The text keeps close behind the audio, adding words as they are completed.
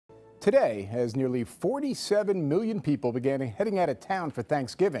Today, as nearly 47 million people began heading out of town for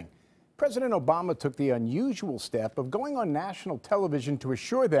Thanksgiving, President Obama took the unusual step of going on national television to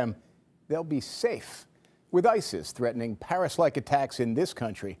assure them they'll be safe. With ISIS threatening Paris-like attacks in this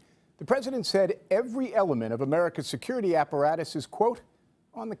country, the president said every element of America's security apparatus is, quote,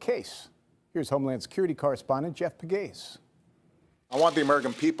 on the case. Here's Homeland Security correspondent Jeff Pegues. I want the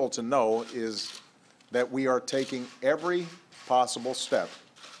American people to know is that we are taking every possible step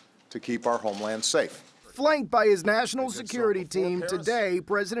to keep our homeland safe. Flanked by his national security team, today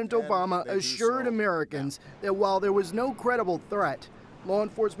President Obama assured Americans that while there was no credible threat, law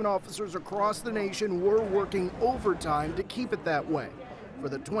enforcement officers across the nation were working overtime to keep it that way. For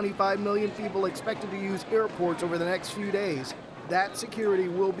the 25 million people expected to use airports over the next few days, that security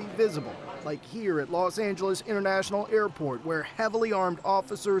will be visible, like here at Los Angeles International Airport, where heavily armed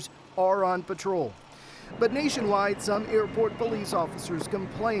officers are on patrol. But nationwide, some airport police officers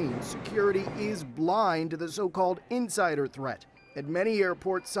complain security is blind to the so-called insider threat. At many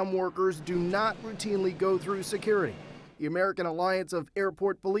airports, some workers do not routinely go through security. The American Alliance of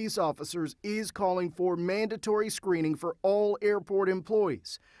Airport Police Officers is calling for mandatory screening for all airport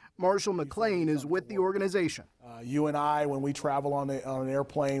employees. Marshall McLean is with the organization. You and I, when we travel on an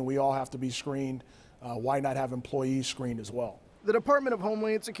airplane, we all have to be screened. Why not have employees screened as well? The Department of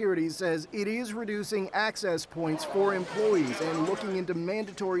Homeland Security says it is reducing access points for employees and looking into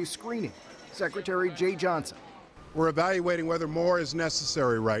mandatory screening. Secretary Jay Johnson. We're evaluating whether more is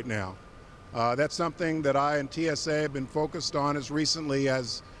necessary right now. That's something that I and TSA have been focused on as recently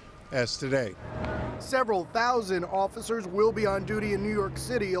as today. Several thousand officers will be on duty in New York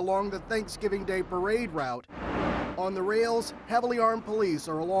City along the Thanksgiving Day parade route. On the rails, heavily armed police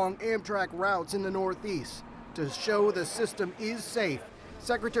are along Amtrak routes in the Northeast. To show the system is safe,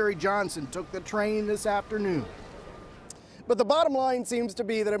 Secretary Johnson took the train this afternoon. But the bottom line seems to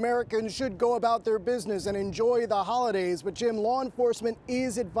be that Americans should go about their business and enjoy the holidays. But Jim, law enforcement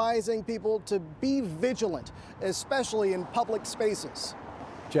is advising people to be vigilant, especially in public spaces.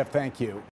 Jeff, thank you.